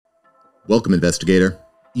Welcome, investigator.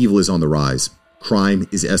 Evil is on the rise. Crime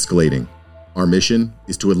is escalating. Our mission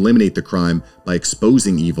is to eliminate the crime by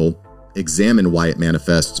exposing evil, examine why it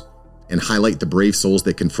manifests, and highlight the brave souls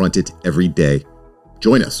that confront it every day.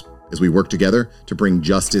 Join us as we work together to bring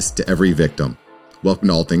justice to every victim. Welcome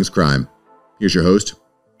to All Things Crime. Here's your host,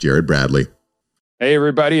 Jared Bradley. Hey,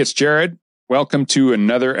 everybody, it's Jared. Welcome to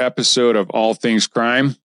another episode of All Things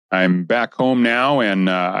Crime. I'm back home now, and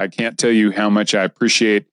I can't tell you how much I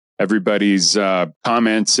appreciate everybody's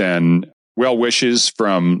comments and well wishes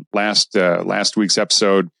from last week's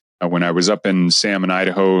episode when I was up in Salmon,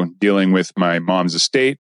 Idaho, dealing with my mom's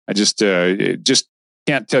estate. I just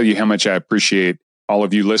can't tell you how much I appreciate all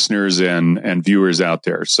of you listeners and viewers out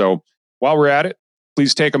there. So while we're at it,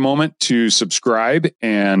 please take a moment to subscribe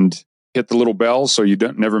and hit the little bell so you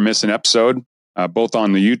never miss an episode, both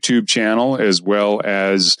on the YouTube channel as well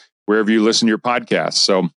as wherever you listen to your podcasts.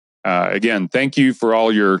 So again, thank you for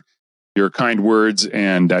all your kind words,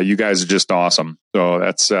 and you guys are just awesome. So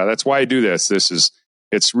that's why I do this.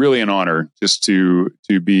 It's really an honor just to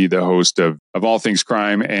be the host of All Things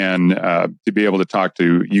Crime and to be able to talk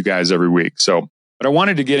to you guys every week. So, but I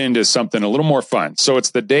wanted to get into something a little more fun. So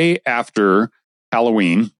it's the day after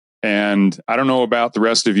Halloween, and I don't know about the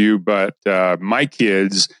rest of you, but my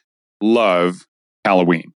kids love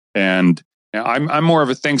Halloween, and I'm more of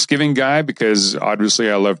a Thanksgiving guy because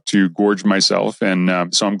obviously I love to gorge myself.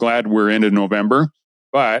 And so I'm glad we're into November.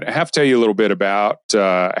 But I have to tell you a little bit about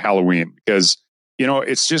Halloween because,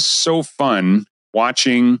 it's just so fun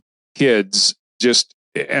watching kids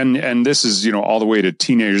and this is, all the way to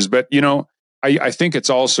teenagers. But, I think it's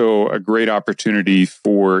also a great opportunity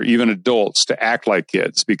for even adults to act like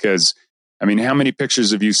kids because, how many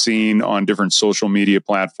pictures have you seen on different social media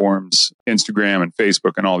platforms, Instagram and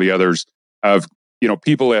Facebook and all the others, of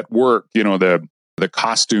people at work, the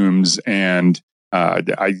costumes and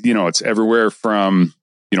it's everywhere from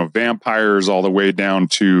vampires all the way down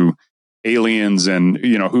to aliens and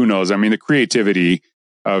who knows. The creativity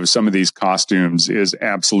of some of these costumes is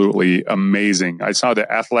absolutely amazing. I saw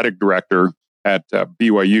the athletic director at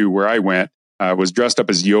BYU where I went was dressed up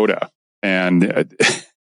as Yoda, and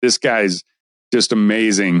this guy's just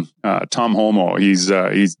amazing. Tom Homo. He's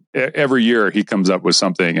every year he comes up with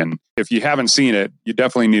something. And if you haven't seen it, you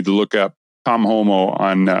definitely need to look up Tom Homo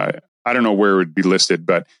on, I don't know where it would be listed,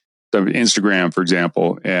 but the Instagram, for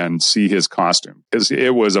example, and see his costume because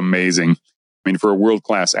it was amazing. For a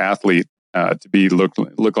world-class athlete to be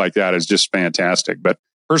look like that is just fantastic. But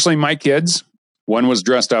personally, my kids, one was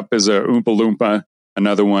dressed up as a Oompa Loompa,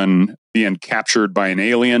 another one being captured by an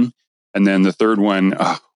alien. And then the third one,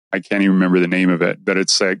 I can't even remember the name of it, but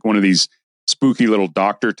it's like one of these spooky little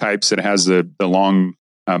doctor types that has the long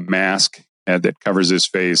mask that covers his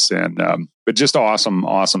face, and but just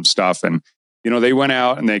awesome stuff. And they went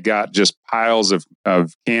out and they got just piles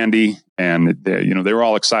of candy, and they were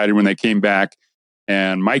all excited when they came back.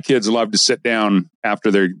 And my kids love to sit down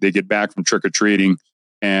after they get back from trick or treating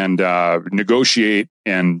and negotiate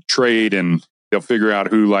and trade, and they'll figure out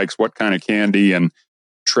who likes what kind of candy and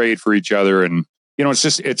trade for each other. And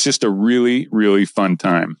it's just a really, really fun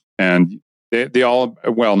time. And they all,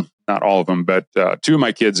 well, not all of them, but two of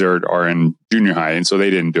my kids are in junior high, and so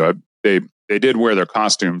they didn't do it. They did wear their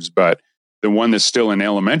costumes, but the one that's still in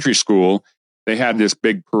elementary school, they had this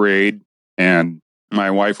big parade, and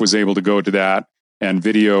my wife was able to go to that and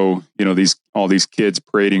video, all these kids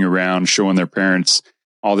parading around, showing their parents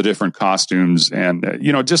all the different costumes, and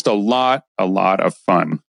just a lot of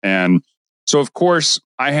fun. And so, of course,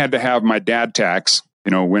 I had to have my dad tax.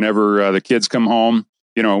 Whenever the kids come home,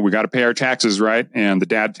 we got to pay our taxes, right? And the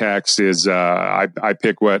dad tax is I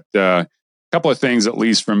pick a couple of things at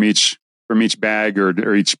least from each bag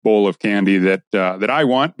or each bowl of candy that I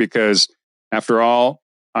want, because after all,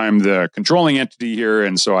 I'm the controlling entity here,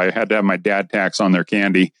 and so I had to have my dad tax on their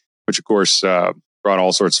candy, which of course brought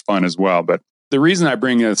all sorts of fun as well. But the reason I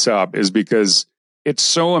bring this up is because it's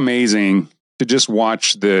so amazing to just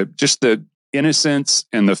watch the innocence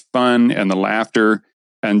and the fun and the laughter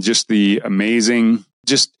and just the amazing,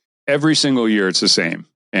 just every single year it's the same.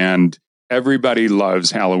 And everybody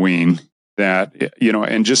loves Halloween,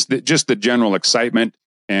 and just the general excitement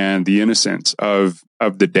and the innocence of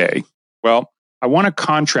the day. Well, I want to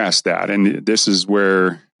contrast that. And this is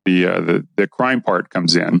where the crime part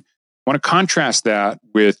comes in. I want to contrast that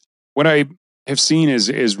with what I have seen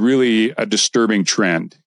is really a disturbing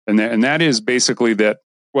trend. And that is basically that.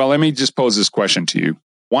 Well, let me just pose this question to you.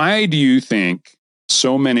 Why do you think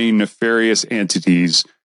so many nefarious entities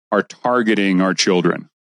are targeting our children?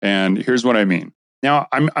 And here's what I mean. Now,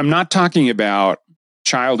 I'm not talking about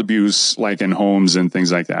child abuse like in homes and things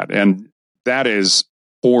like that. And that is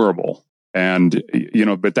horrible. And,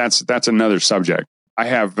 but that's another subject. I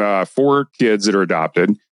have 4 kids that are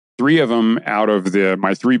adopted. 3 of them out of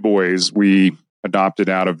my 3 boys, we adopted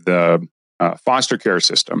out of the foster care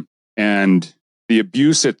system. And the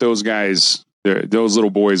abuse that those guys, those little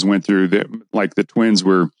boys went through, like the twins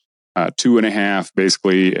were 2.5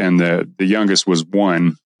 basically, and the youngest was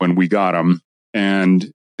 1 when we got them.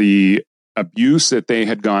 And the abuse that they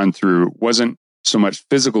had gone through wasn't so much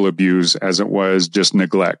physical abuse as it was just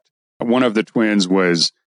neglect. One of the twins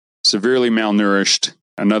was severely malnourished.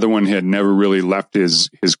 Another one had never really left his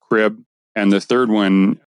crib. And the third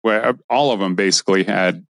one, well, all of them basically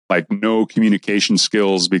had like no communication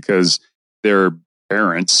skills because their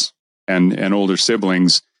parents and older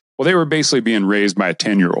siblings, well, they were basically being raised by a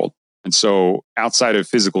 10-year-old. And so outside of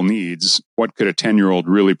physical needs, what could a 10-year-old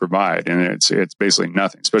really provide? And it's basically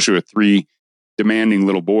nothing, especially with 3 demanding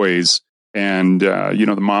little boys. And,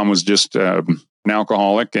 the mom was just an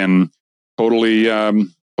alcoholic and totally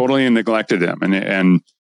neglected them. And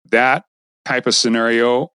that type of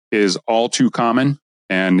scenario is all too common.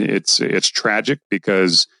 And it's tragic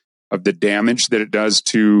because of the damage that it does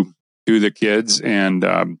to the kids. And,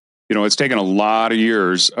 it's taken a lot of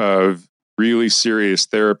years of really serious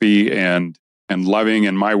therapy and loving.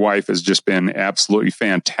 And my wife has just been absolutely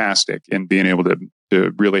fantastic in being able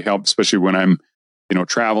to really help, especially when I'm,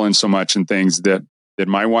 traveling so much and things that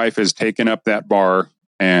my wife has taken up that bar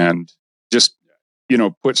and just,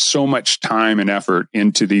 put so much time and effort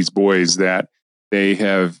into these boys that they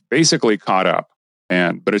have basically caught up.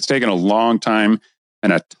 But it's taken a long time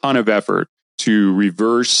and a ton of effort to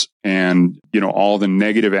reverse and, all the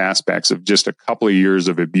negative aspects of just a couple of years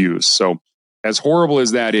of abuse. So as horrible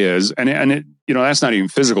as that is, and it, that's not even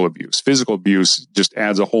physical abuse. Physical abuse just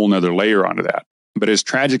adds a whole nother layer onto that. But as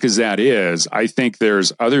tragic as that is, I think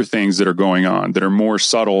there's other things that are going on that are more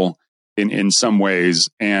subtle in some ways,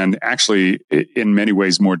 and actually in many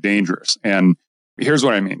ways more dangerous. And here's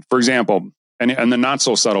what I mean. For example, and the not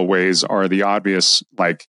so subtle ways are the obvious,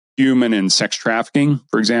 like human and sex trafficking,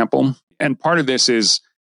 for example. And part of this is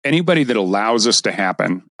anybody that allows this to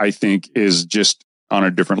happen, I think, is just on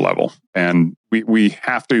a different level. And we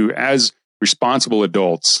have to, as responsible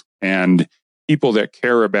adults and people that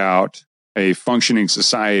care about a functioning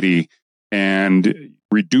society and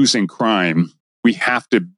reducing crime, we have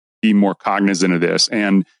to be more cognizant of this.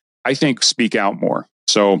 And I think speak out more.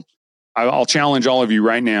 So I'll challenge all of you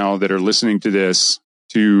right now that are listening to this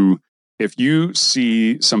to, if you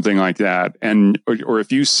see something like that, or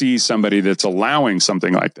if you see somebody that's allowing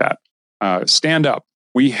something like that, stand up.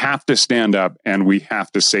 We have to stand up and we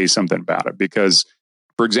have to say something about it. Because,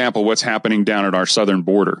 for example, what's happening down at our southern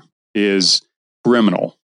border is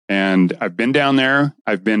criminal. And I've been down there.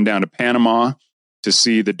 I've been down to Panama to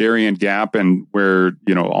see the Darien Gap, and where,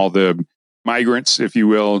 all the migrants, if you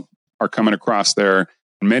will, are coming across there.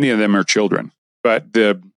 And many of them are children. But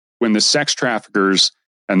when the sex traffickers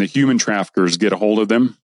and the human traffickers get a hold of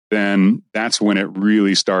them, then that's when it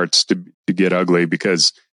really starts to get ugly.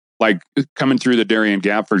 Because like coming through the Darien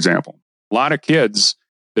Gap, for example, a lot of kids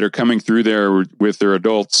that are coming through there with their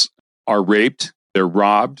adults are raped, they're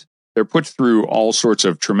robbed, they're put through all sorts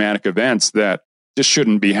of traumatic events that just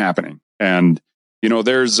shouldn't be happening. And,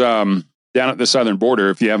 there's down at the southern border,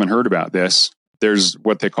 if you haven't heard about this, there's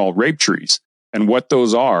what they call rape trees. And what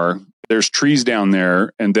those are, there's trees down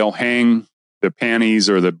there, and they'll hang the panties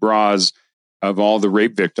or the bras of all the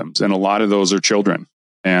rape victims. And a lot of those are children.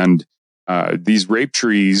 And these rape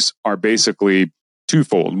trees are basically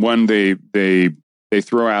twofold. One, they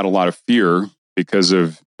throw out a lot of fear because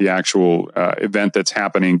of the actual event that's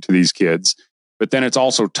happening to these kids. But then it's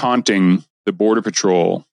also taunting the Border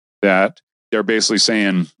Patrol that they're basically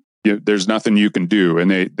saying, there's nothing you can do.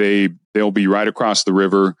 And they'll be right across the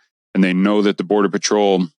river, and they know that the Border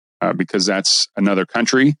Patrol, because that's another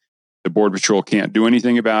country, the Border Patrol can't do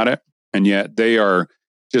anything about it. And yet they are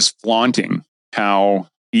just flaunting how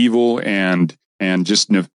evil and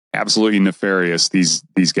just absolutely nefarious these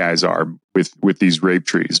guys are with these rape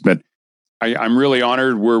trees. But I'm really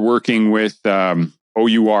honored. We're working with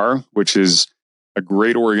OUR, which is a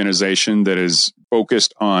great organization that is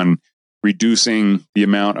focused on reducing the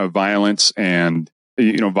amount of violence and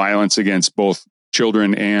violence against both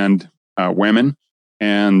children and women,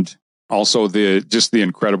 and also the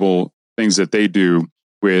incredible things that they do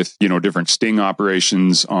with different sting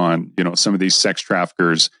operations on some of these sex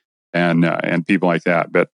traffickers and people like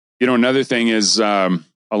that. But another thing is a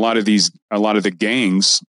lot of the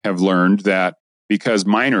gangs have learned that because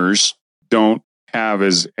minors don't have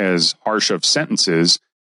as harsh of sentences,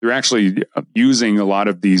 they're actually using a lot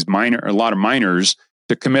of minors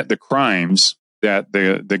to commit the crimes that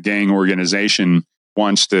the gang organization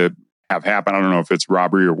wants to have happen. I don't know if it's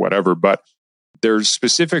robbery or whatever, but they're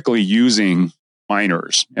specifically using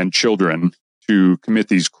minors and children to commit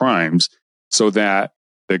these crimes so that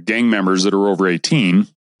the gang members that are over 18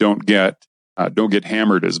 don't get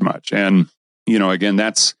hammered as much. And, again,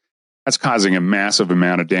 that's causing a massive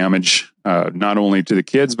amount of damage, not only to the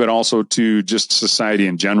kids, but also to just society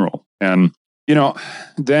in general. And,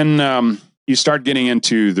 then you start getting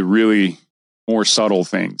into the really more subtle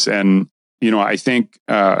things. And, I think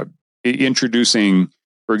introducing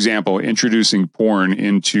porn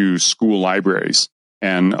into school libraries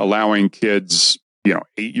and allowing kids,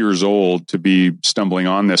 8 years old to be stumbling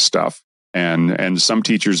on this stuff. And some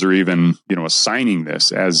teachers are even, assigning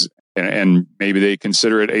this as, and maybe they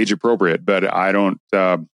consider it age appropriate, but I don't,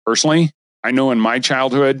 personally, I know in my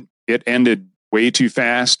childhood, it ended way too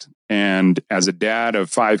fast. And as a dad of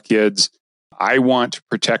 5 kids, I want to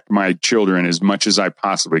protect my children as much as I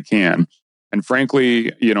possibly can. And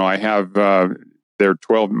frankly, I have, my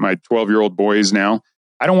 12-year-old boys now.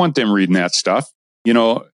 I don't want them reading that stuff.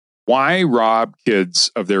 Why rob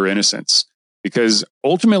kids of their innocence? Because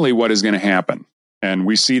ultimately what is going to happen, and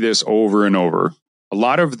we see this over and over, a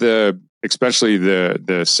lot of especially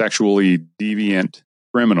the sexually deviant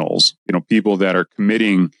criminals, people that are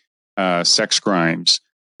committing sex crimes,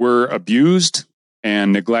 were abused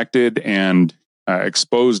and neglected and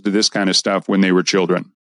exposed to this kind of stuff when they were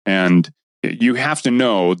children. And you have to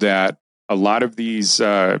know that a lot of these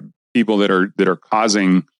people that are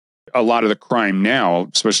causing a lot of the crime now,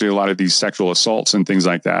 especially a lot of these sexual assaults and things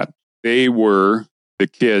like that, they were the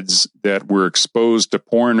kids that were exposed to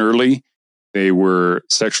porn early. They were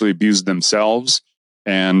sexually abused themselves.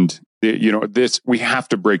 And, we have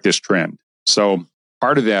to break this trend. So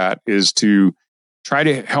part of that is to try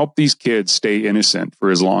to help these kids stay innocent for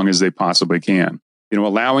as long as they possibly can.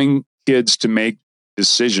 Allowing kids to make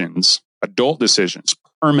decisions, adult decisions,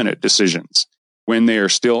 permanent decisions, when they are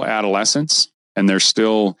still adolescents and they're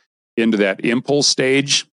still into that impulse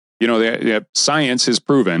stage. Science has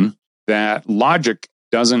proven that logic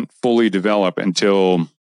doesn't fully develop until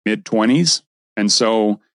mid-20s. And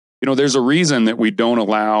so, there's a reason that we don't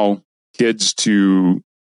allow kids to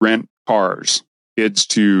rent cars, kids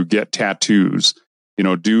to get tattoos,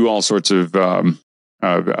 do all sorts of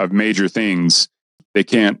major things. They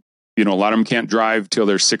can't, a lot of them can't drive till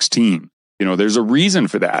they're 16. There's a reason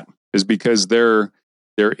for that, is because their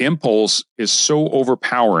impulse is so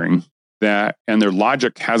overpowering that, and their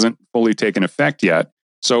logic hasn't fully taken effect yet.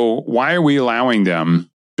 So why are we allowing them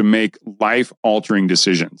to make life-altering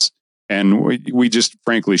decisions? And we just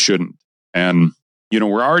frankly shouldn't. And,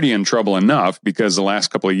 we're already in trouble enough because the last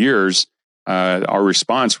couple of years, our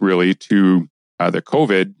response really to the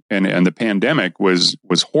COVID and the pandemic was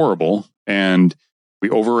horrible. And we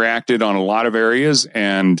overreacted on a lot of areas.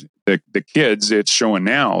 And the kids, it's showing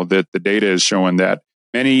now that the data is showing that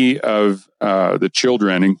many of the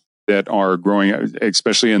children that are growing,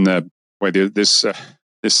 especially in these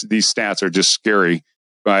stats are just scary.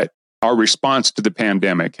 But our response to the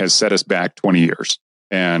pandemic has set us back 20 years,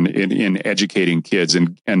 and in educating kids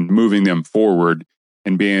and moving them forward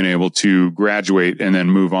and being able to graduate and then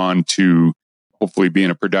move on to hopefully being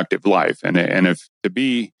a productive life. And if to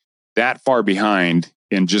be that far behind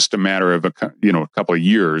in just a matter of a couple of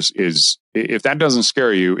years is, if that doesn't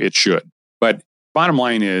scare you, it should. But bottom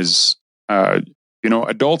line is,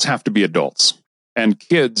 adults have to be adults, and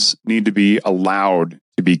kids need to be allowed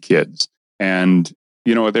to be kids. And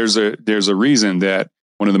there's a reason that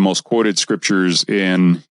one of the most quoted scriptures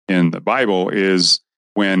in the Bible is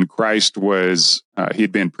when Christ was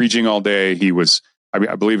he'd been preaching all day. He was,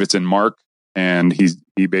 I believe it's in Mark, and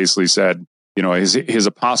he basically said, his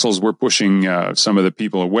apostles were pushing some of the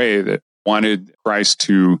people away that wanted Christ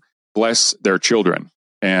to bless their children.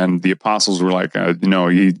 And the apostles were like, no,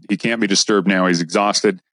 he can't be disturbed now. He's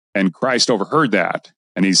exhausted. And Christ overheard that.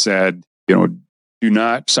 And he said, do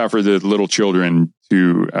not suffer the little children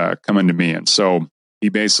to come unto me. And so he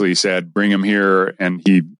basically said, bring them here. And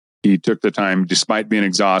he took the time, despite being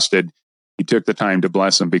exhausted, he took the time to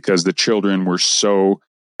bless them because the children were so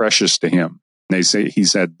precious to him. And he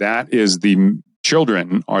said, that is the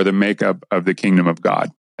children are the makeup of the kingdom of God.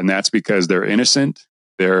 And that's because they're innocent,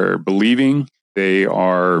 they're believing, they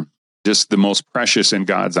are just the most precious in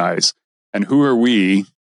God's eyes. And who are we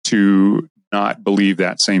to not believe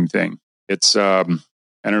that same thing? It's, and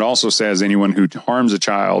it also says anyone who harms a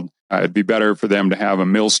child, it'd be better for them to have a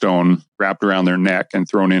millstone wrapped around their neck and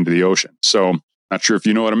thrown into the ocean. So not sure if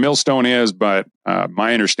you know what a millstone is, but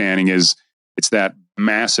my understanding is it's that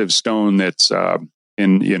massive stone that's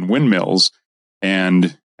in windmills.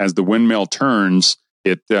 And as the windmill turns,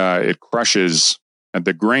 it crushes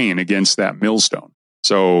the grain against that millstone.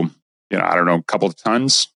 So, I don't know, a couple of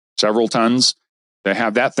tons, several tons, to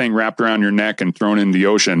have that thing wrapped around your neck and thrown in the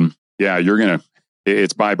ocean, yeah,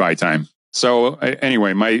 it's bye-bye time. So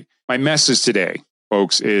anyway, my message today,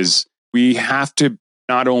 folks, is we have to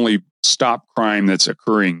not only stop crime that's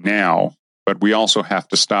occurring now, but we also have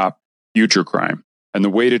to stop future crime. And the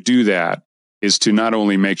way to do that is to not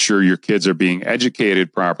only make sure your kids are being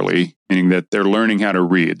educated properly, meaning that they're learning how to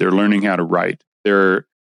read, they're learning how to write. Their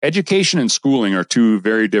education and schooling are two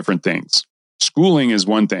very different things. Schooling is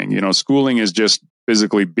one thing. Schooling is just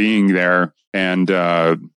physically being there and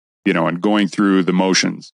going through the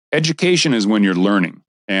motions. Education is when you're learning,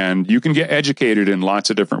 and you can get educated in lots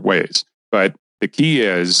of different ways. But the key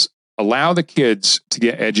is allow the kids to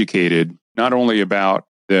get educated, not only about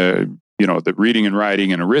the reading and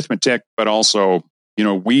writing and arithmetic, but also,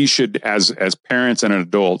 we should, as parents and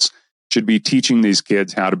adults, should be teaching these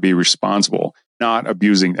kids how to be responsible, not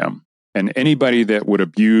abusing them. And anybody that would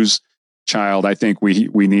abuse a child, I think we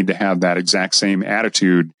need to have that exact same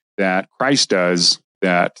attitude that Christ does,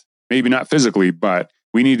 that maybe not physically, but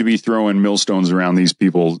we need to be throwing millstones around these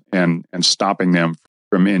people and stopping them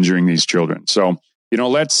from injuring these children. So,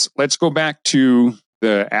 let's go back to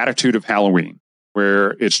the attitude of Halloween,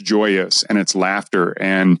 where it's joyous and it's laughter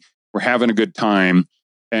and we're having a good time.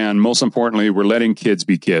 And most importantly, we're letting kids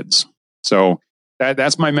be kids. So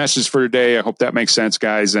that's my message for today. I hope that makes sense,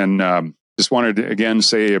 guys. And just wanted to, again,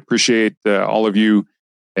 say appreciate all of you.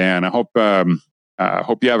 And I hope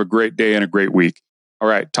you have a great day and a great week. All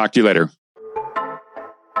right. Talk to you later.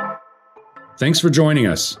 Thanks for joining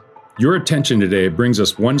us. Your attention today brings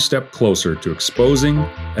us one step closer to exposing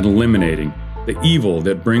and eliminating the evil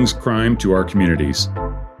that brings crime to our communities.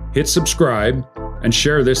 Hit subscribe and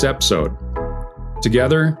share this episode.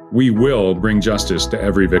 Together, we will bring justice to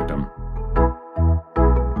every victim.